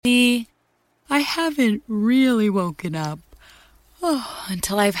haven't really woken up. Oh,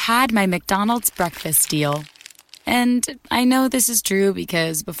 until I've had my McDonald's breakfast deal. And I know this is true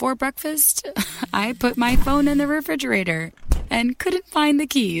because before breakfast, I put my phone in the refrigerator and couldn't find the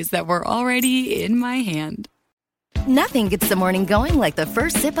keys that were already in my hand. Nothing gets the morning going like the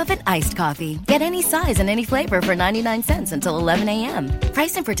first sip of an iced coffee. Get any size and any flavor for 99 cents until 11 a.m.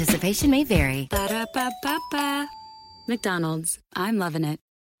 Price and participation may vary. Ba-da-ba-ba-ba. McDonald's. I'm loving it.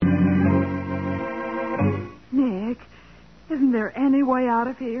 Nick, isn't there any way out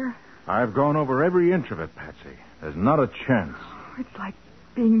of here? I've gone over every inch of it, Patsy. There's not a chance. It's like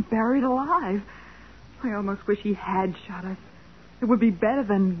being buried alive. I almost wish he had shot us. It would be better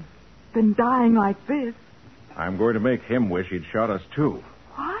than dying like this. I'm going to make him wish he'd shot us, too.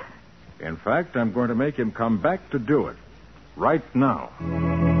 What? In fact, I'm going to make him come back to do it. Right now.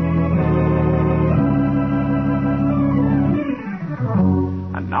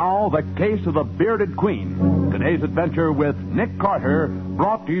 And now, the case of the Bearded Queen. Today's adventure with Nick Carter,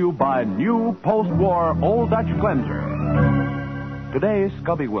 brought to you by new post-war Old Dutch Cleanser. Today,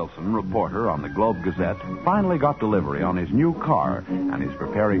 Scubby Wilson, reporter on the Globe Gazette, finally got delivery on his new car, and is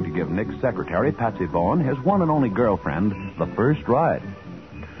preparing to give Nick's secretary, Patsy Bowen, his one and only girlfriend, the first ride.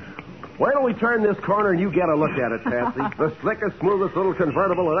 Why don't we turn this corner and you get a look at it, Patsy? The slickest, smoothest little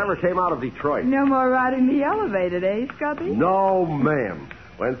convertible that ever came out of Detroit. No more riding the elevated, eh, Scubby? No, ma'am.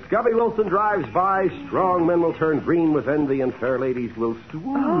 When Scubby Wilson drives by, strong men will turn green with envy and fair ladies will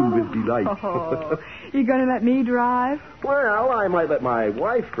swoon with delight. Oh, you going to let me drive? Well, I might let my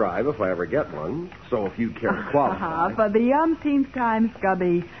wife drive if I ever get one. So if you'd care to qualify. For the umpteenth time,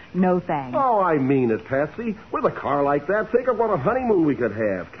 Scubby, no thanks. Oh, I mean it, Patsy. With a car like that, think of what a honeymoon we could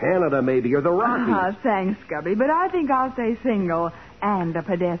have. Canada, maybe, or the Rockies. Thanks, Scubby, but I think I'll stay single and a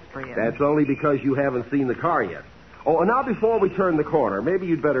pedestrian. That's only because you haven't seen the car yet. Oh, and now before we turn the corner, maybe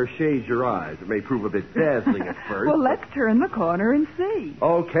you'd better shade your eyes. It may prove a bit dazzling at first. Well, let's turn the corner and see.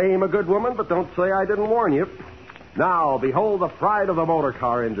 Okay, my good woman, but don't say I didn't warn you. Now, behold the pride of the motor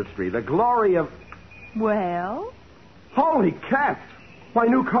car industry, the glory of... Well? Holy cats! My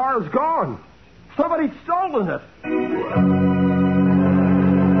new car is gone. Somebody's stolen it.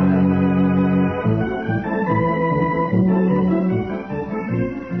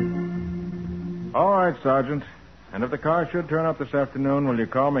 All right, Sergeant. And if the car should turn up this afternoon, will you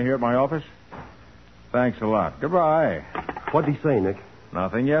call me here at my office? Thanks a lot. Goodbye. What'd he say, Nick?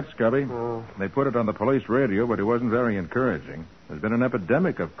 Nothing yet, Scubby. Oh. They put it on the police radio, but it wasn't very encouraging. There's been an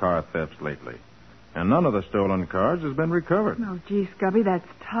epidemic of car thefts lately. And none of the stolen cars has been recovered. Oh, gee, Scubby, that's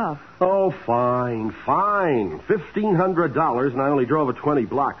tough. Oh, fine. $1,500, and I only drove it 20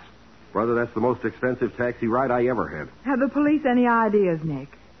 blocks. Brother, that's the most expensive taxi ride I ever had. Have the police any ideas,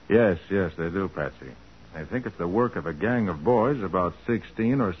 Nick? Yes, they do, Patsy. I think it's the work of a gang of boys about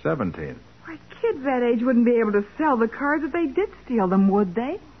 16 or 17. Why, kids that age wouldn't be able to sell the cars if they did steal them, would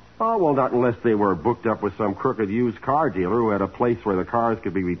they? Oh, well, not unless they were booked up with some crooked used car dealer who had a place where the cars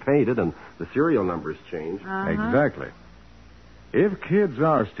could be repainted and the serial numbers changed. Exactly. If kids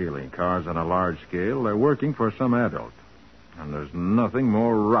are stealing cars on a large scale, they're working for some adult. And there's nothing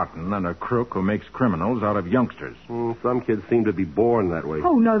more rotten than a crook who makes criminals out of youngsters. Some kids seem to be born that way.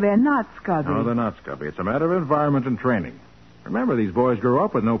 Oh, no, they're not, Scubby. No, they're not, Scubby. It's a matter of environment and training. Remember, these boys grow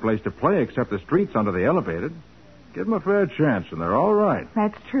up with no place to play except the streets under the elevated. Give them a fair chance, and they're all right.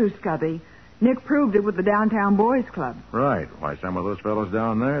 That's true, Scubby. Nick proved it with the Downtown Boys Club. Right. Why, some of those fellows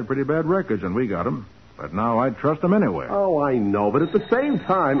down there had pretty bad records, and we got them. But now I'd trust them anywhere. Oh, I know, but at the same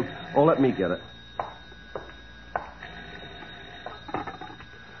time... Oh, let me get it.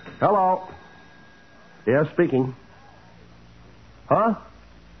 Hello. Yeah, speaking. Huh?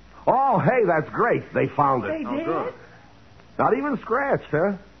 Oh, hey, that's great. They found it. They did? Good. Not even scratched,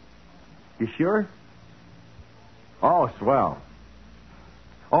 huh? You sure? Oh, swell.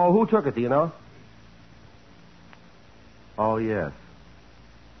 Oh, who took it, do you know? Oh, yes.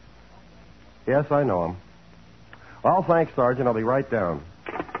 Yes, I know him. Well, thanks, Sergeant. I'll be right down.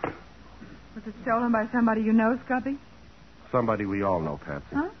 Was it stolen by somebody you know, Scubby? Somebody we all know, Patsy.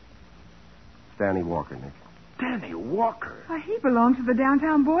 Huh? Danny Walker, Nick. Danny Walker? Why, he belongs to the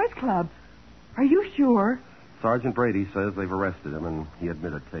Downtown Boys Club. Are you sure? Sergeant Brady says they've arrested him, and he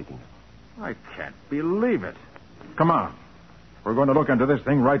admitted taking it. I can't believe it. Come on. We're going to look into this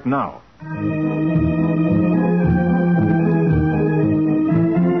thing right now.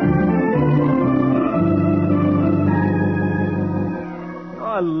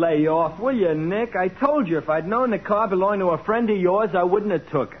 Oh, lay off, will you, Nick? I told you if I'd known the car belonged to a friend of yours, I wouldn't have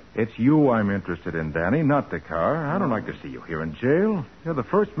took it. It's you I'm interested in, Danny, not the car. I don't like to see you here in jail. You're the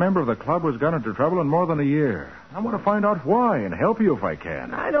first member of the club who's got into trouble in more than a year. I want to find out why and help you if I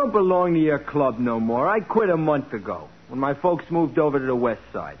can. I don't belong to your club no more. I quit a month ago when my folks moved over to the west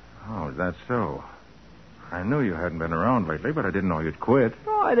side. Oh, is that so? I knew you hadn't been around lately, but I didn't know you'd quit.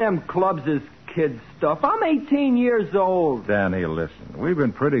 Oh, them clubs is kid stuff. I'm 18 years old. Danny, listen. We've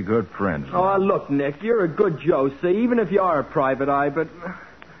been pretty good friends. Oh, look, Nick, you're a good Joe, see, even if you are a private eye, but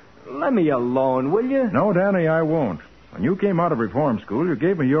let me alone, will you? No, Danny, I won't. When you came out of reform school, you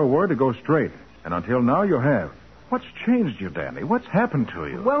gave me your word to go straight. And until now, you have. What's changed you, Danny? What's happened to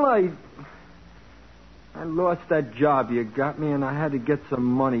you? Well, I lost that job you got me, and I had to get some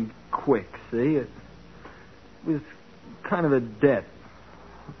money quick, see? It was kind of a debt.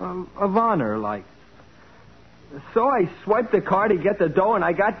 Of honor, like. So I swiped the car to get the dough, and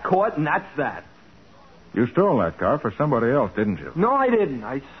I got caught, and that's that. You stole that car for somebody else, didn't you? No, I didn't.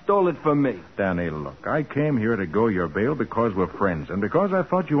 I stole it for me. Danny, look, I came here to go your bail because we're friends, and because I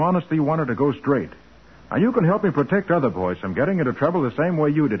thought you honestly wanted to go straight. Now, you can help me protect other boys from getting into trouble the same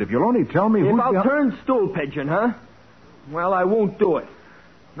way you did. If you'll only tell me If who... I'll turn stool pigeon, huh? Well, I won't do it.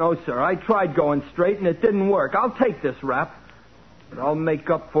 No, sir. I tried going straight, and it didn't work. I'll take this rap. But I'll make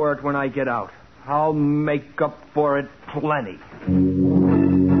up for it when I get out. I'll make up for it plenty.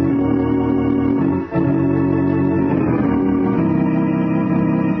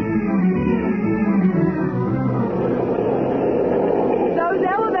 Those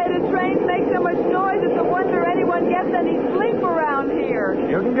elevator trains make so much noise, it's a wonder anyone gets any sleep around here.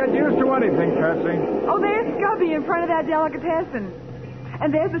 You can get used to anything, Patsy. Oh, there's Scubby in front of that delicatessen.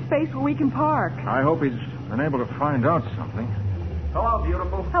 And there's the space where we can park. I hope he's been able to find out something. Hello,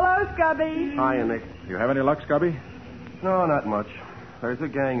 beautiful. Hello, Scubby. Hiya, Nick. You have any luck, Scubby? No, not much. There's a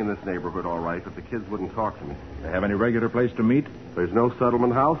gang in this neighborhood, all right, but the kids wouldn't talk to me. They have any regular place to meet? There's no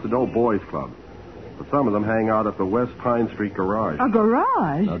settlement house and no boys' club. But some of them hang out at the West Pine Street garage. A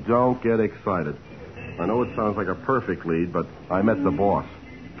garage? Now, don't get excited. I know it sounds like a perfect lead, but I met the boss.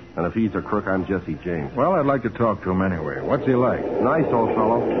 And if he's a crook, I'm Jesse James. Well, I'd like to talk to him anyway. What's he like? Nice old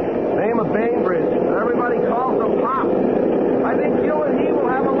fellow. Name of Bainbridge. Everybody calls him Pop. I think you and he will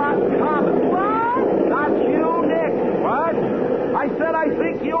have a lot in common. What? Not you, Nick. What? I said I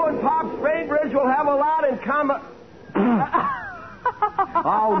think you and Pops Bainbridge will have a lot in common.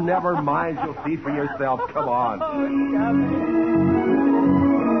 Oh, never mind. You'll see for yourself. Come on.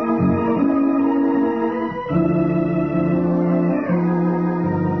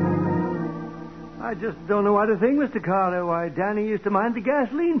 I just don't know what to think, Mr. Carter. Why, Danny used to mind the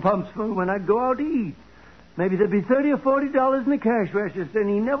gasoline pumps for me when I'd go out to eat. Maybe there'd be $30 or $40 in the cash register, and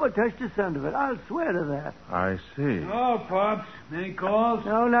he never touched a cent of it. I'll swear to that. I see. Oh, Pops. Any calls?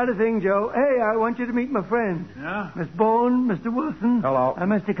 No, not a thing, Joe. Hey, I want you to meet my friends. Yeah? Miss Bowen, Mr. Wilson. Hello. And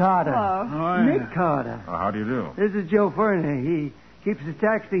Mr. Carter. Hello. Oh, Nick Carter. How do you do? This is Joe Ferner. He keeps his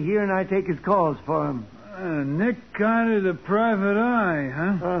taxi here, and I take his calls for him. Nick Carter, the private eye,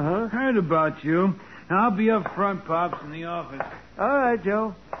 huh? Uh-huh. Heard about you. I'll be up front, Pops, in the office. All right,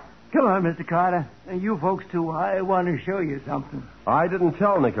 Joe. Come on, Mr. Carter. And you folks, too. I want to show you something. I didn't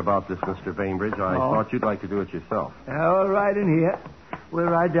tell Nick about this, Mr. Bainbridge. I thought you'd like to do it yourself. All right, in here. We'll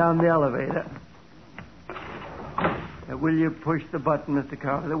ride down the elevator. Now, will you push the button, Mr.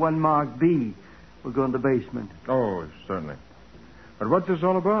 Carter? The one marked B. We'll go in the basement. Oh, certainly. But what's this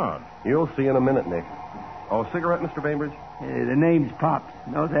all about? You'll see in a minute, Nick. Oh, cigarette, Mr. Bainbridge? The name's Pops.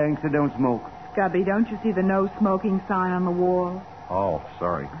 No thanks, I don't smoke. Scubby, don't you see the no smoking sign on the wall? Oh,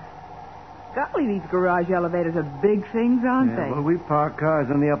 sorry. Golly, these garage elevators are big things, aren't they? Well, we park cars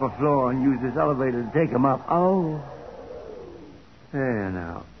on the upper floor and use this elevator to take them up. Oh. There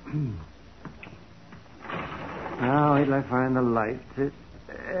now. Now, wait till I find the lights.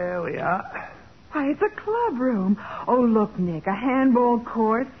 There we are. Why, it's a club room. Oh, look, Nick, a handball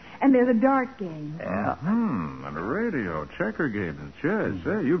court, and there's a dart game. Yeah. And a radio, checker games, and chess.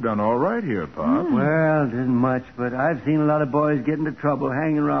 Hey, you've done all right here, Pop. Well, it isn't much, but I've seen a lot of boys get into trouble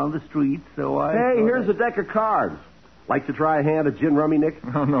hanging around the streets, so I... Hey, here's a deck of cards. Like to try a hand at gin rummy, Nick?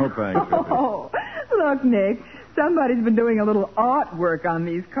 Oh, no, thanks. Oh, look, Nick, somebody's been doing a little artwork on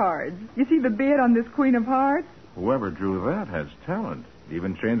these cards. You see the beard on this Queen of Hearts? Whoever drew that has talent.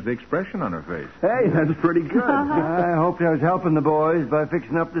 Even changed the expression on her face. Hey, that's pretty good. I hoped I was helping the boys by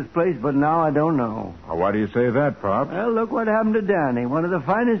fixing up this place, but now I don't know. Why do you say that, Pop? Well, look what happened to Danny, one of the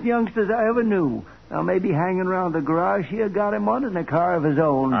finest youngsters I ever knew. Now, maybe hanging around the garage here got him one in a car of his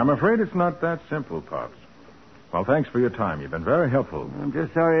own. I'm afraid it's not that simple, Pops. Well, thanks for your time. You've been very helpful. I'm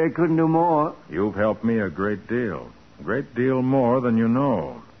just sorry I couldn't do more. You've helped me a great deal. A great deal more than you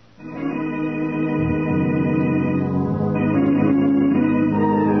know.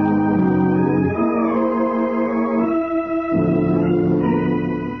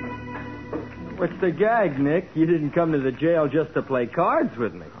 What's the gag, Nick? You didn't come to the jail just to play cards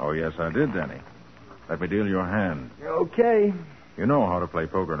with me. Oh, yes, I did, Danny. Let me deal your hand. Okay. You know how to play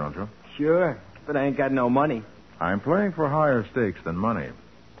poker, don't you? Sure, but I ain't got no money. I'm playing for higher stakes than money.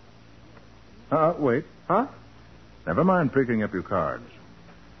 Wait. Huh? Never mind picking up your cards.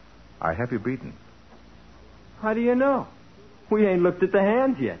 I have you beaten. How do you know? We ain't looked at the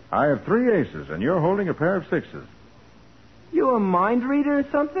hands yet. I have 3 aces, and you're holding a pair of 6s. You a mind reader or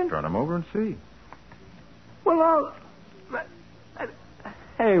something? Turn them over and see. Well,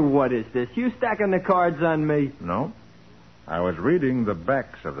 Hey, what is this? You stacking the cards on me? No. I was reading the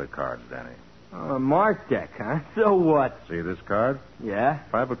backs of the cards, Danny. A mark deck, huh? So what? See this card? Yeah?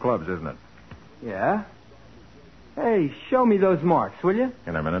 5 of clubs, isn't it? Yeah? Hey, show me those marks, will you?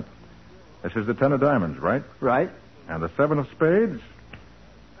 In a minute. This is the 10 of diamonds, right? Right. And the 7 of spades?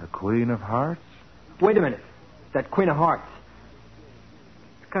 The queen of hearts? Wait a minute. That queen of hearts.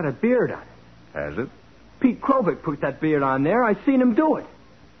 It's got a beard on it. Has it? Pete Krovic put that beard on there. I seen him do it.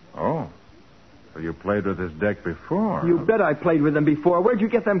 Oh. So you played with this deck before? You bet I played with him before. Where'd you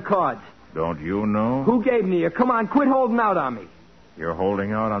get them cards? Don't you know? Who gave them to you? Come on, quit holding out on me. You're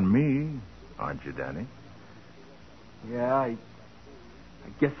holding out on me, aren't you, Danny? Yeah, I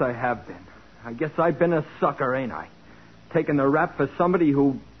guess I have been. I guess I've been a sucker, ain't I? Taking the rap for somebody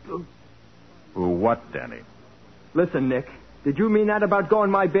who... Who what, Danny? Listen, Nick. Did you mean that about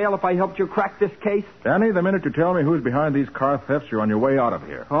going my bail if I helped you crack this case? Danny, the minute you tell me who's behind these car thefts, you're on your way out of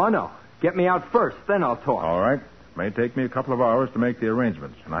here. Oh, no. Get me out first, then I'll talk. All right. May take me a couple of hours to make the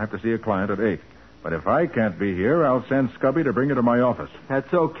arrangements, and I have to see a client at 8. But if I can't be here, I'll send Scubby to bring you to my office.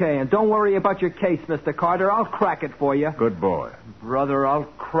 That's okay. And don't worry about your case, Mr. Carter. I'll crack it for you. Good boy. Brother, I'll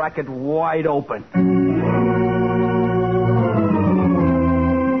crack it wide open.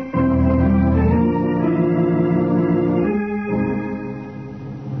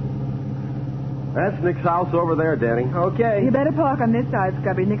 That's Nick's house over there, Danny. Okay. You better park on this side,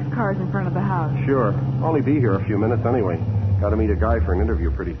 Scubby. Nick's car's in front of the house. Sure. Only be here a few minutes anyway. Got to meet a guy for an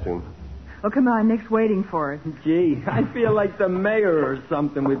interview pretty soon. Well, come on. Nick's waiting for us. Gee, I feel like the mayor or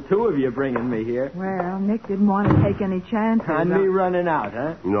something with 2 of you bringing me here. Well, Nick didn't want to take any chances. On me running out,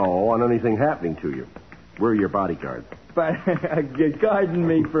 huh? No, on anything happening to you. We're your bodyguards. But guarding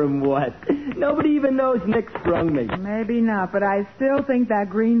me from what? Nobody even knows Nick sprung me. Maybe not, but I still think that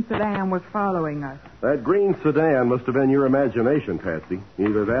green sedan was following us. That green sedan must have been your imagination, Patsy.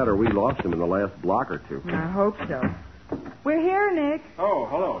 Either that or we lost him in the last block or 2. I hope so. We're here, Nick. Oh,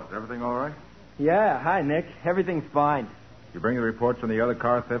 hello. Is everything all right? Yeah, hi, Nick. Everything's fine. You bring the reports on the other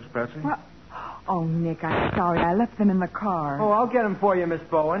car thefts, Patsy? What? Oh, Nick, I'm sorry. I left them in the car. Oh, I'll get them for you, Miss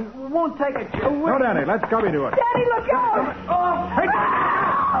Bowen. Won't take it. No, Danny. Let Scubby do it. Daddy, look out!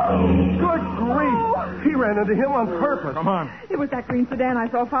 Good grief! He ran into him on purpose. Come on. It was that green sedan I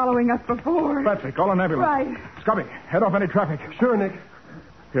saw following us before. Patsy, call an ambulance. Right. Scubby, head off any traffic. Sure, Nick.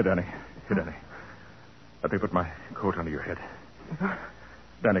 Here, Danny. Let me put my coat under your head.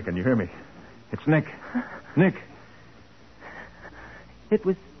 Danny, can you hear me? It's Nick. Nick. It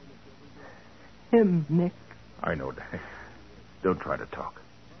was him, Nick. I know, Danny. Don't try to talk.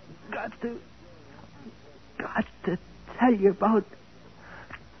 Got to tell you about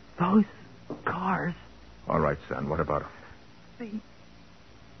those cars. All right, son. What about them? The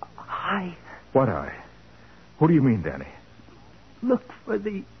eye. What eye? Who do you mean, Danny? Look for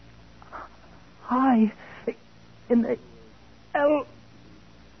the eye in the L.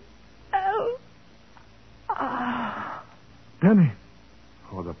 Danny.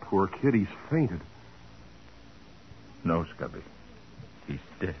 Oh, the poor kid. He's fainted. No, Scubby. He's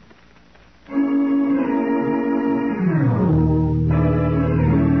dead.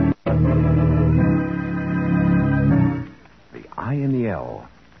 The I in the L.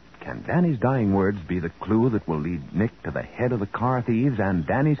 Can Danny's dying words be the clue that will lead Nick to the head of the car thieves and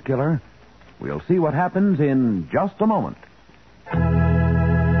Danny's killer? We'll see what happens in just a moment.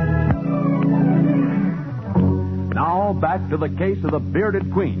 Now, back to the case of the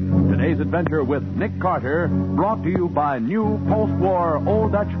Bearded Queen. Today's adventure with Nick Carter, brought to you by new post-war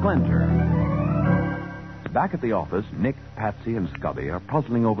Old Dutch Cleanser. Back at the office, Nick, Patsy, and Scubby are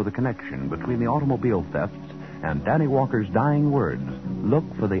puzzling over the connection between the automobile thefts and Danny Walker's dying words. Look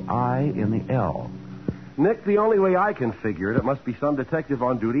for the I in the L. Nick, the only way I can figure it must be some detective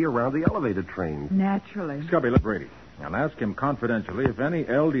on duty around the elevated train. Naturally. Scubby, look, Brady. I'll ask him confidentially if any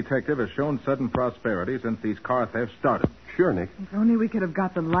L detective has shown sudden prosperity since these car thefts started. Sure, Nick. If only we could have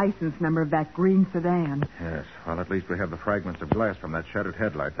got the license number of that green sedan. Yes. Well, at least we have the fragments of glass from that shattered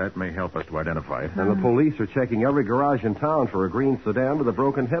headlight. That may help us to identify it. And the police are checking every garage in town for a green sedan with a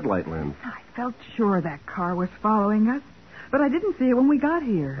broken headlight lens. I felt sure that car was following us. but I didn't see it when we got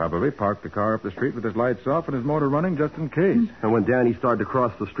here. Probably parked the car up the street with his lights off and his motor running just in case. And when Danny started to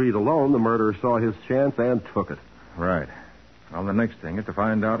cross the street alone, the murderer saw his chance and took it. Right. Well, the next thing is to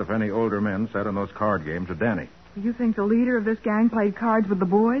find out if any older men sat in those card games with Danny. You think the leader of this gang played cards with the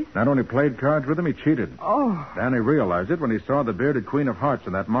boys? Not only played cards with him, he cheated. Oh. Danny realized it when he saw the bearded Queen of Hearts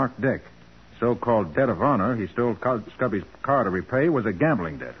in that marked deck. So-called debt of honor he stole Scubby's car to repay was a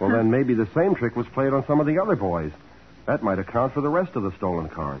gambling debt. Well, then maybe the same trick was played on some of the other boys. That might account for the rest of the stolen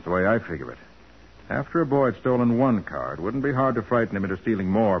cars. That's the way I figure it. After a boy had stolen one car, it wouldn't be hard to frighten him into stealing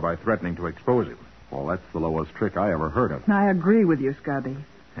more by threatening to expose him. Well, that's the lowest trick I ever heard of. I agree with you, Scubby.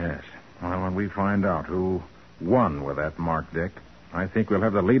 Yes. Well, when we find out who won with that marked deck, I think we'll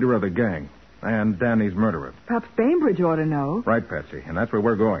have the leader of the gang and Danny's murderer. Perhaps Bainbridge ought to know. Right, Patsy, and that's where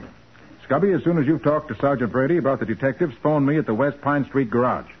we're going. Scubby, as soon as you've talked to Sergeant Brady about the detectives, phone me at the West Pine Street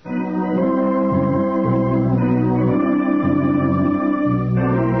garage.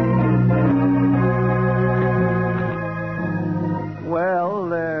 Well,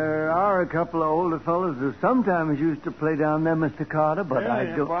 there are a couple of older fellas who sometimes used to play down there, Mr. Carter, but I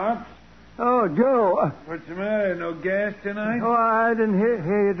don't... Pops. Oh, Joe. What's the matter? No gas tonight? Oh, I didn't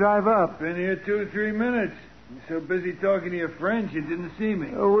hear you drive up. Been here 2 or 3 minutes. You're so busy talking to your friends, you didn't see me.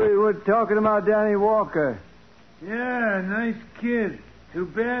 Oh, we were talking about Danny Walker. Yeah, nice kid. Too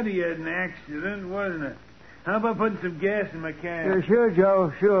bad he had an accident, wasn't it? How about putting some gas in my car? Sure,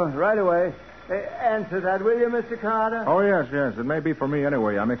 Joe, sure. Right away. Answer that, will you, Mr. Carter? Oh, yes. It may be for me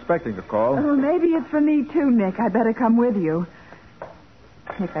anyway. I'm expecting a call. Well, maybe it's for me, too, Nick. I better come with you.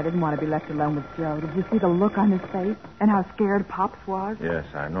 Nick, I didn't want to be left alone with Joe. Did you see the look on his face and how scared Pops was? Yes,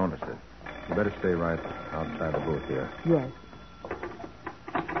 I noticed it. You better stay right outside the booth here. Yes.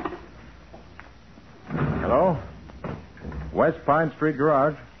 Hello? West Pine Street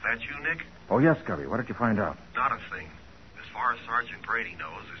garage. That you, Nick? Oh, yes, Scubby. What did you find out? Not a thing. As far as Sergeant Brady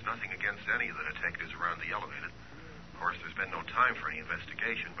knows, there's nothing against any of the detectives around the elevated. Of course, there's been no time for any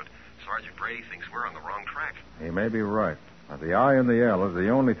investigation, but Sergeant Brady thinks we're on the wrong track. He may be right. But the I and the L is the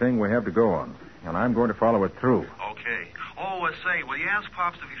only thing we have to go on, and I'm going to follow it through. Okay. Oh, say, will you ask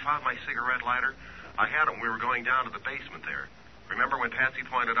Pops if he found my cigarette lighter? I had him. We were going down to the basement there. Remember when Patsy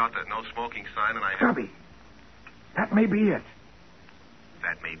pointed out that no smoking sign and I had... Scubby, that may be it.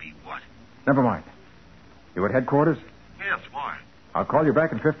 That may be what? Never mind. You at headquarters? Yes, why? I'll call you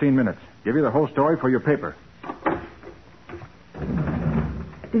back in 15 minutes. Give you the whole story for your paper.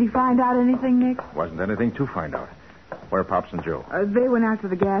 Did he find out anything, Nick? Wasn't anything to find out. Where are Pops and Joe? They went out to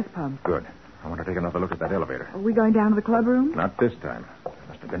the gas pump. Good. I want to take another look at that elevator. Are we going down to the clubroom? Not this time.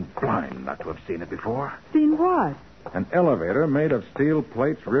 Must have been blind not to have seen it before. Seen what? An elevator made of steel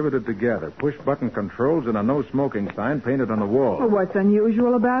plates riveted together, push-button controls, and a no-smoking sign painted on the wall. Well, what's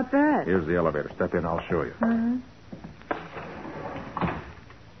unusual about that? Here's the elevator. Step in, I'll show you.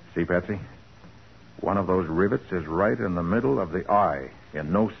 See, Patsy? One of those rivets is right in the middle of the I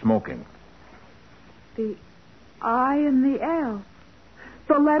in no smoking. The I and the L.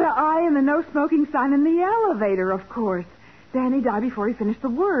 The letter I and the no smoking sign in the elevator, of course. Danny died before he finished the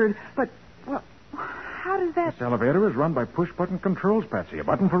word. But, well, how does that... This elevator is run by push-button controls, Patsy. A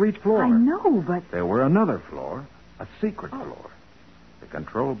button for each floor. I know, but... There were another floor, a secret floor. The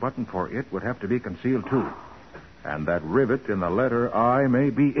control button for it would have to be concealed, too. And that rivet in the letter I may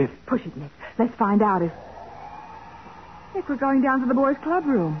be it. Push it, Nick. Let's find out if... Nick, we're going down to the boys'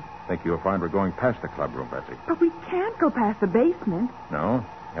 clubroom. Think you'll find we're going past the clubroom, Patsy. But we can't go past the basement. No?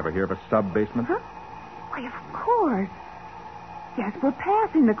 Ever hear of a sub-basement? Huh? Why, of course. Yes, we're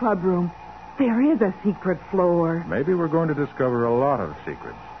passing the clubroom. There is a secret floor. Maybe we're going to discover a lot of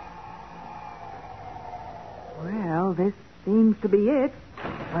secrets. Well, this seems to be it.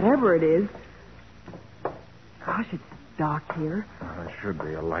 Whatever it is. Gosh, it's dark here. Well, there should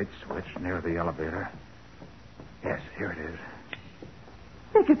be a light switch near the elevator. Yes, here it is.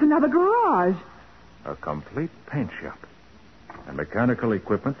 Nick, it's another garage. A complete paint shop. And mechanical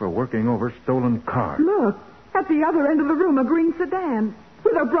equipment for working over stolen cars. Look, at the other end of the room, a green sedan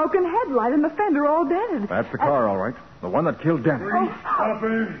with a broken headlight and the fender all dented. That's the car, all right. The one that killed Danny.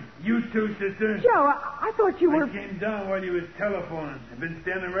 Hopper, you too, sister. Joe, I thought you were... I came down while you was telephoning. I've been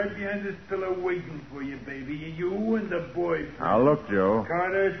standing right behind this pillar waiting for you, baby. You and the boy. Now, look, Joe.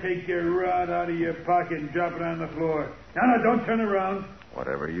 Carter, take your rod out of your pocket and drop it on the floor. No, don't turn around.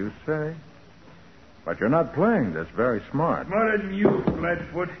 Whatever you say. But you're not playing this very smart. Smarter than you,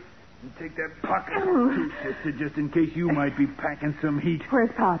 Flatfoot. And take that pocket, too, sister, just in case you might be packing some heat.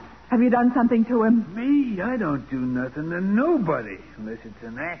 Where's Pop? Have you done something to him? Me? I don't do nothing to nobody, unless it's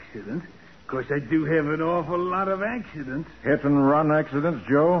an accident. Of course, I do have an awful lot of accidents. Hit and run accidents,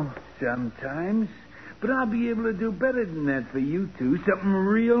 Joe? Sometimes. But I'll be able to do better than that for you two. Something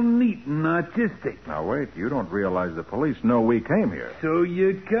real neat and artistic. Now, wait. You don't realize the police know we came here. So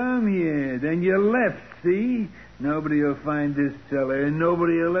you come here, then you left, see? Nobody will find this cellar, and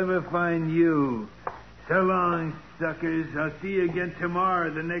nobody will ever find you. So long, suckers. I'll see you again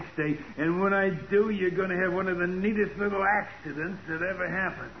tomorrow, the next day. And when I do, you're going to have one of the neatest little accidents that ever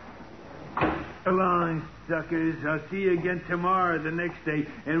happened. So long, suckers. I'll see you again tomorrow, the next day.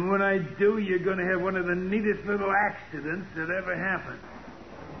 And when I do, you're going to have one of the neatest little accidents that ever happened.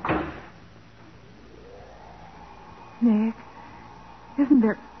 Nick, isn't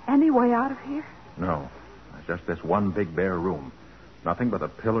there any way out of here? No. It's just this one big bare room. Nothing but the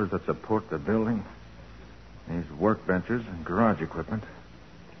pillars that support the building. These workbenches and garage equipment.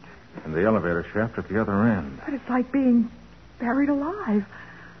 And the elevator shaft at the other end. But it's like being buried alive.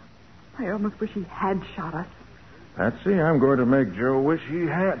 I almost wish he had shot us. Patsy, I'm going to make Joe wish he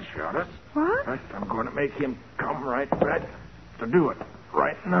had shot us. What? I'm going to make him come right back to do it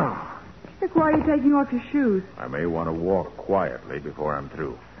right now. Nick, why are you taking off your shoes? I may want to walk quietly before I'm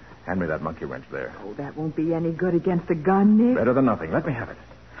through. Hand me that monkey wrench there. Oh, that won't be any good against a gun, Nick. Better than nothing. Let me have it.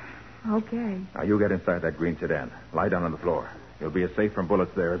 Okay. Now, you get inside that green sedan. Lie down on the floor. You'll be as safe from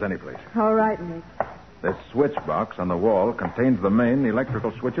bullets there as any place. All right, Nick. This switch box on the wall contains the main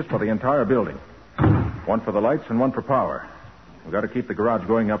electrical switches for the entire building. One for the lights and one for power. We've got to keep the garage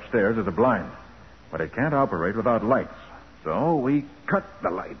going upstairs as a blind. But it can't operate without lights. So we cut the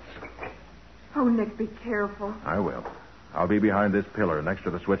lights. Oh, Nick, be careful. I will. I'll be behind this pillar next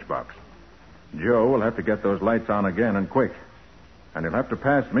to the switch box. Joe will have to get those lights on again and quick. And he'll have to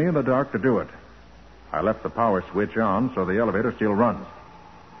pass me in the dark to do it. I left the power switch on so the elevator still runs.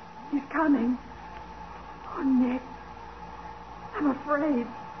 He's coming. Oh, Nick. I'm afraid.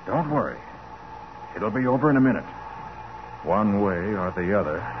 Don't worry. It'll be over in a minute. One way or the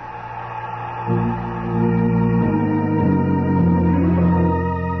other.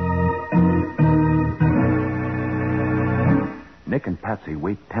 Nick and Patsy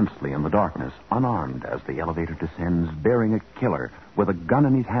wait tensely in the darkness, unarmed, as the elevator descends, bearing a killer with a gun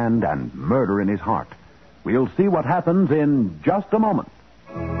in his hand and murder in his heart. We'll see what happens in just a moment.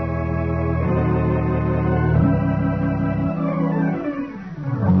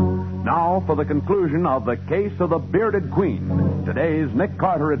 Now for the conclusion of The Case of the Bearded Queen. Today's Nick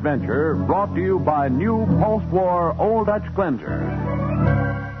Carter adventure brought to you by new post-war Old Dutch Cleanser.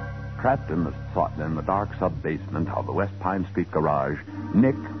 Trapped in the dark sub-basement of the West Pine Street garage,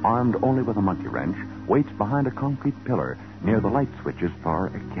 Nick, armed only with a monkey wrench, waits behind a concrete pillar near the light switches for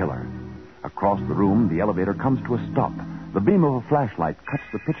a killer. Across the room, the elevator comes to a stop. The beam of a flashlight cuts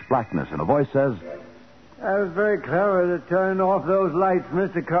the pitch blackness, and a voice says, That was very clever to turn off those lights,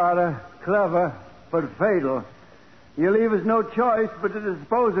 Mr. Carter. Clever, but fatal. You leave us no choice but to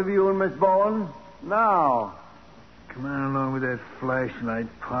dispose of you and Miss Bowen now. Come on along with that flashlight,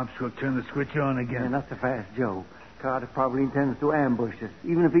 Pops. We'll turn the switch on again. Yeah, not so fast, Joe. Carter probably intends to ambush us,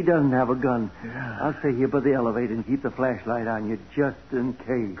 even if he doesn't have a gun. Yeah. I'll stay here by the elevator and keep the flashlight on you just in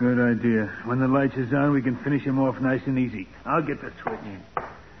case. Good idea. When the lights is on, we can finish him off nice and easy. I'll get the switch.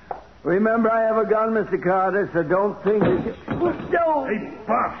 Remember, I have a gun, Mr. Carter, so don't think that Joe! Hey,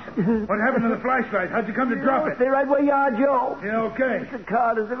 Pops! What happened to the flashlight? How'd you come to drop it? Stay right where you are, Joe. Yeah, okay. Mr.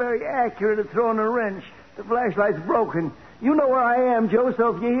 Carter's very accurate at throwing a wrench. The flashlight's broken. You know where I am, Joe,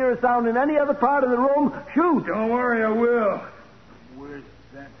 so if you hear a sound in any other part of the room, shoot. Don't worry, I will. Where's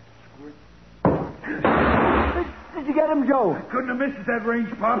that switch? Did you get him, Joe? I couldn't have missed at that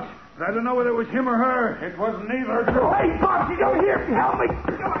range, Pops. But I don't know whether it was him or her. It wasn't either. Hey, Pops, you over here. Help me.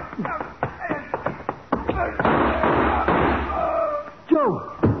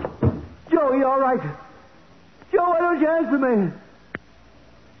 Joe. Joe, you all right? Joe, why don't you answer me?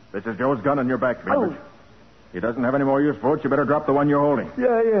 This is Joe's gun on your back, Bainbridge. He doesn't have any more use for it. You better drop the one you're holding.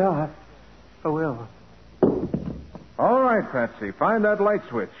 Yeah. I will. All right, Patsy. Find that light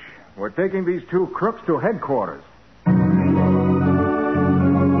switch. We're taking these two crooks to headquarters.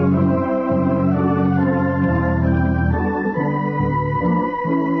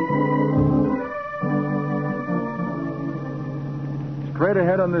 Straight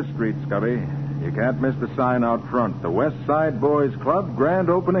ahead on this street, Scubby. You can't miss the sign out front. The West Side Boys Club, grand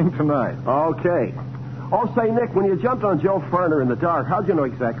opening tonight. Okay. Oh, say, Nick, when you jumped on Joe Ferner in the dark, how'd you know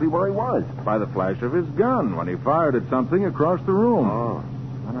exactly where he was? By the flash of his gun when he fired at something across the room. Oh.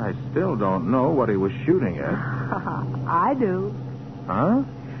 And I still don't know what he was shooting at. I do. Huh?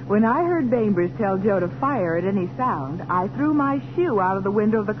 When I heard Bainbridge tell Joe to fire at any sound, I threw my shoe out of the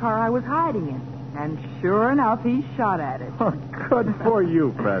window of the car I was hiding in. And sure enough, he shot at it. Good for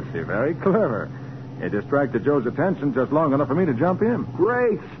you, Patsy. Very clever. It distracted Joe's attention just long enough for me to jump in.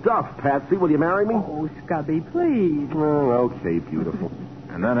 Great stuff, Patsy. Will you marry me? Oh, Scubby, please. Oh, okay, beautiful.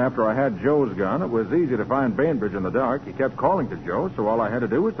 And then after I had Joe's gun, it was easy to find Bainbridge in the dark. He kept calling to Joe, so all I had to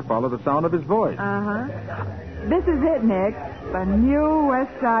do was to follow the sound of his voice. Uh-huh. This is it, Nick. The new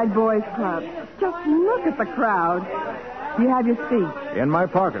West Side Boys Club. Just look at the crowd. You have your seat. In my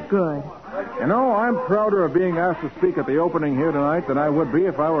pocket. Good. You know, I'm prouder of being asked to speak at the opening here tonight than I would be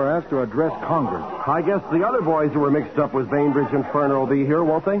if I were asked to address Congress. I guess the other boys who were mixed up with Bainbridge and Ferner will be here,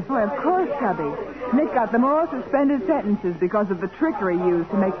 won't they? Well, of course, Cubby. Nick got them all suspended sentences because of the trickery used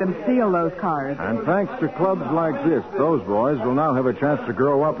to make them steal those cars. And thanks to clubs like this, those boys will now have a chance to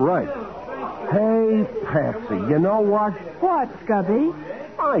grow up right. Hey, Patsy, you know what? What, Scubby?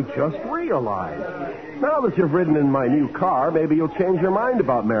 I just realized. Now that you've ridden in my new car, maybe you'll change your mind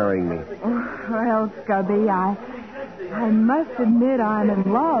about marrying me. Well, Scubby, I must admit I'm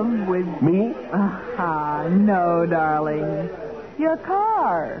in love with... Me? No, darling. Your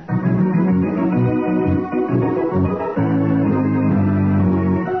car.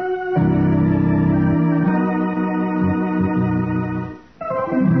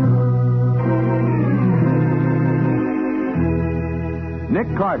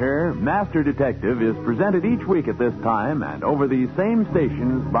 Nick Carter, Master Detective, is presented each week at this time and over these same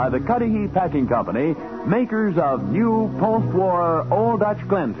stations by the Cudahy Packing Company, makers of new post-war Old Dutch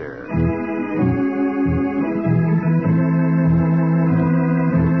Cleanser.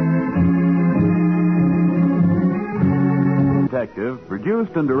 Detective,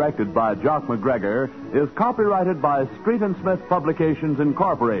 produced and directed by Jock McGregor, is copyrighted by Street and Smith Publications,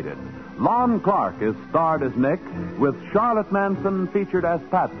 Incorporated. Lon Clark is starred as Nick, with Charlotte Manson featured as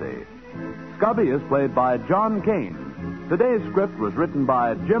Patsy. Scubby is played by John Kane. Today's script was written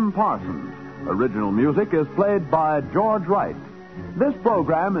by Jim Parsons. Original music is played by George Wright. This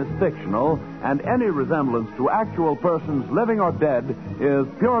program is fictional, and any resemblance to actual persons living or dead is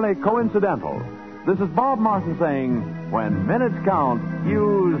purely coincidental. This is Bob Martin saying, when minutes count,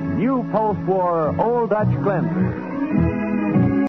 use new post-war Old Dutch Cleanser.